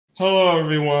Hello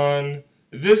everyone,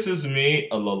 this is me,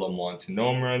 Alala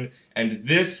Montanomran, and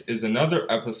this is another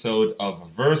episode of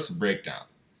Verse Breakdown.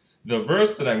 The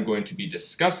verse that I'm going to be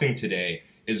discussing today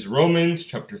is Romans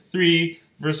chapter 3,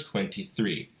 verse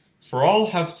 23. For all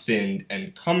have sinned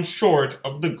and come short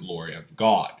of the glory of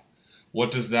God. What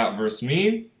does that verse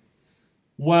mean?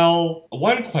 Well,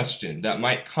 one question that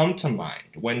might come to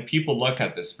mind when people look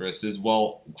at this verse is,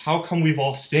 well, how come we've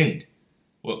all sinned?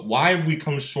 Why have we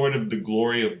come short of the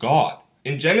glory of God?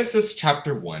 In Genesis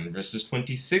chapter 1, verses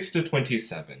 26 to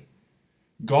 27,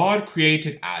 God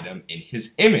created Adam in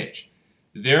his image.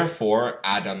 Therefore,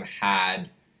 Adam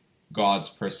had God's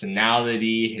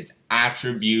personality, his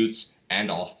attributes,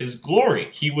 and all his glory.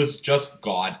 He was just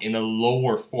God in a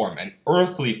lower form, an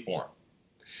earthly form.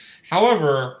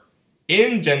 However,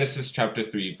 in Genesis chapter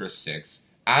 3, verse 6,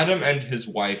 Adam and his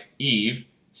wife Eve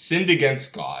sinned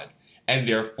against God, and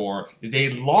therefore they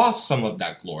lost some of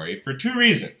that glory for two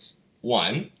reasons.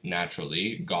 One,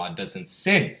 naturally, God doesn't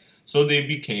sin, so they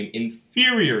became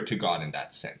inferior to God in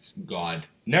that sense. God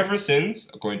never sins,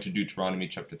 according to Deuteronomy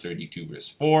chapter 32, verse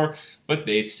 4, but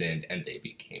they sinned and they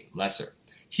became lesser.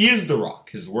 He is the rock,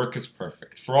 his work is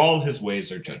perfect, for all his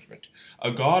ways are judgment.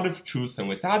 A God of truth and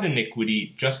without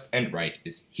iniquity, just and right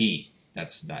is he.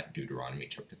 That's that Deuteronomy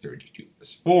chapter 32,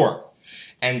 verse 4.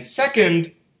 And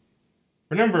second,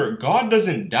 remember, God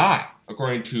doesn't die,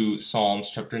 according to Psalms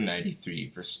chapter 93,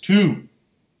 verse 2.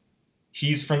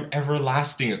 He's from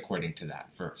everlasting, according to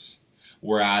that verse.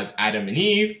 Whereas Adam and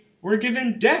Eve were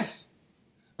given death,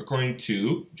 according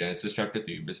to Genesis chapter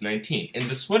 3, verse 19. In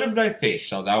the sweat of thy face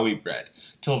shalt thou eat bread,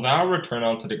 till thou return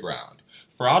unto the ground.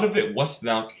 For out of it wast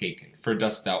thou taken, for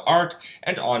dust thou art,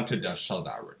 and unto dust shalt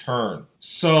thou return.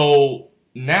 So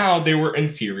now they were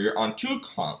inferior on two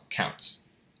counts.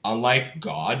 Unlike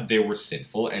God, they were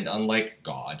sinful, and unlike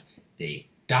God, they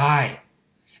died.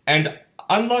 And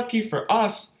unlucky for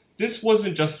us, this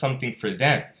wasn't just something for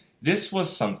them. This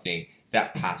was something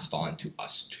that passed on to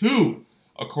us too,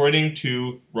 according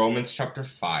to Romans chapter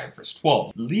 5, verse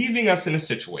 12, leaving us in a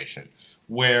situation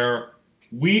where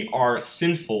we are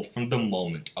sinful from the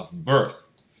moment of birth.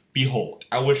 Behold,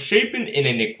 I was shapen in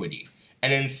iniquity,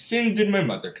 and in sin did my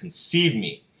mother conceive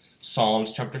me.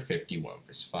 Psalms chapter 51,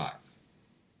 verse 5.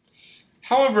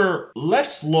 However,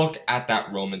 let's look at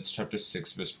that Romans chapter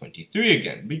 6, verse 23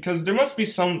 again, because there must be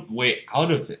some way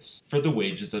out of this. For the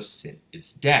wages of sin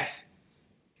is death.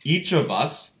 Each of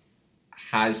us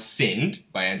has sinned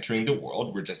by entering the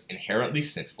world. We're just inherently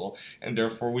sinful, and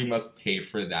therefore we must pay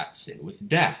for that sin with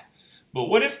death. But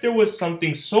what if there was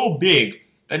something so big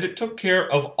that it took care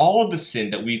of all the sin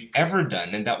that we've ever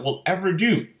done and that we'll ever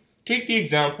do? Take the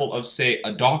example of, say,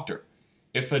 a doctor.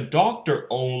 If a doctor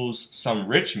owes some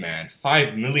rich man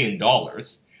 $5 million,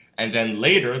 and then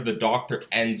later the doctor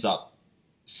ends up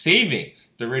saving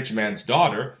the rich man's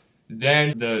daughter,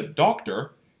 then the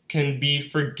doctor can be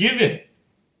forgiven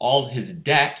all his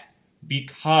debt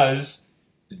because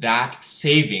that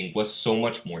saving was so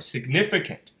much more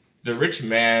significant. The rich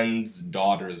man's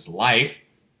daughter's life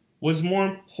was more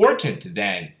important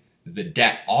than the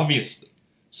debt, obviously.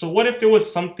 So what if there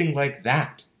was something like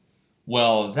that?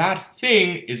 Well, that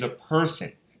thing is a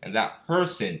person, and that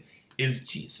person is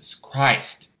Jesus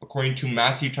Christ. According to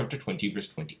Matthew chapter 20, verse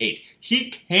 28,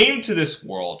 he came to this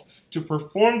world to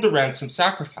perform the ransom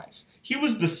sacrifice. He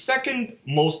was the second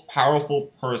most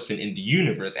powerful person in the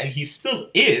universe, and he still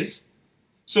is.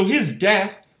 So his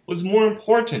death was more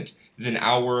important than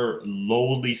our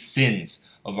lowly sins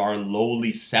of our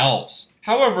lowly selves.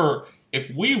 However, if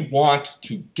we want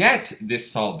to get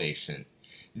this salvation,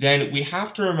 then we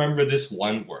have to remember this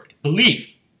one word,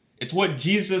 belief. It's what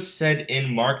Jesus said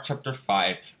in Mark chapter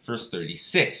 5, verse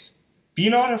 36. Be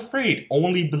not afraid,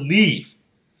 only believe.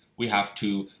 We have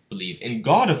to believe in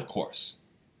God, of course.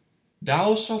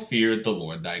 Thou shalt fear the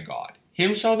Lord thy God.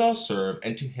 Him shalt thou serve,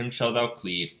 and to him shalt thou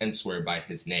cleave, and swear by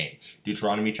his name.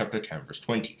 Deuteronomy chapter 10, verse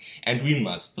 20. And we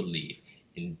must believe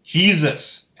in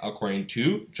Jesus, according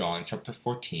to John chapter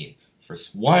 14,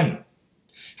 verse 1.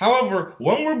 However,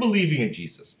 when we're believing in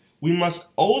Jesus, we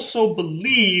must also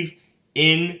believe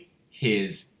in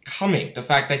his coming, the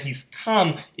fact that he's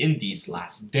come in these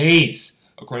last days,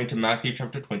 according to Matthew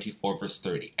chapter 24, verse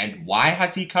 30. And why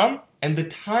has he come? And the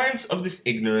times of this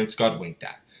ignorance God winked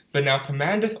at, but now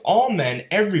commandeth all men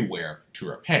everywhere to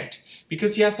repent,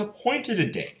 because he hath appointed a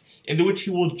day in the which he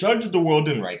will judge the world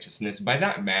in righteousness by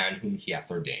that man whom he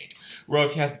hath ordained,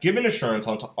 whereof he hath given assurance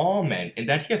unto all men, in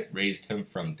that he hath raised him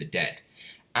from the dead.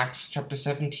 Acts chapter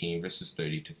 17, verses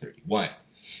 30 to 31.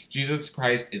 Jesus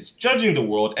Christ is judging the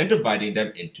world and dividing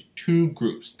them into two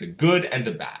groups, the good and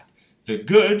the bad. The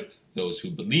good those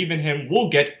who believe in him, will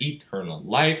get eternal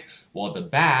life, while the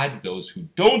bad, those who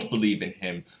don't believe in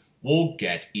him, will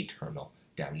get eternal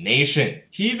damnation.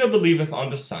 He that believeth on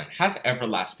the Son hath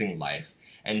everlasting life,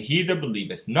 and he that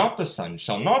believeth not the Son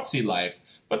shall not see life,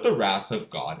 but the wrath of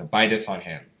God abideth on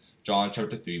him. John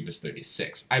chapter 3, verse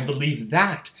 36. I believe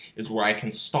that is where I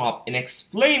can stop in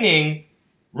explaining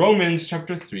Romans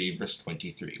chapter 3, verse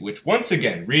 23, which once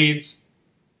again reads,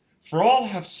 "For all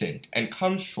have sinned and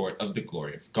come short of the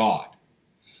glory of God."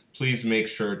 Please make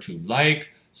sure to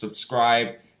like,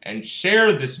 subscribe, and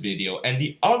share this video and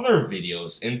the other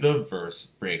videos in the Verse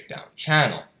Breakdown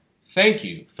channel. Thank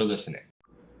you for listening.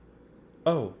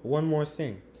 Oh, one more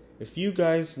thing. If you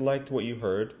guys liked what you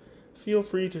heard, feel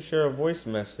free to share a voice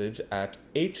message at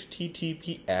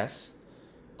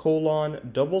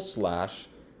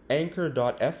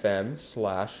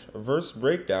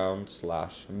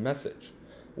https://anchor.fm/versebreakdown/message.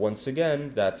 Once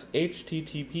again, that's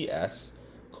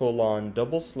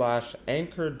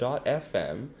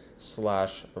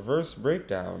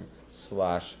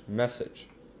https://anchor.fm/versebreakdown/message.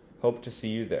 Hope to see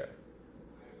you there.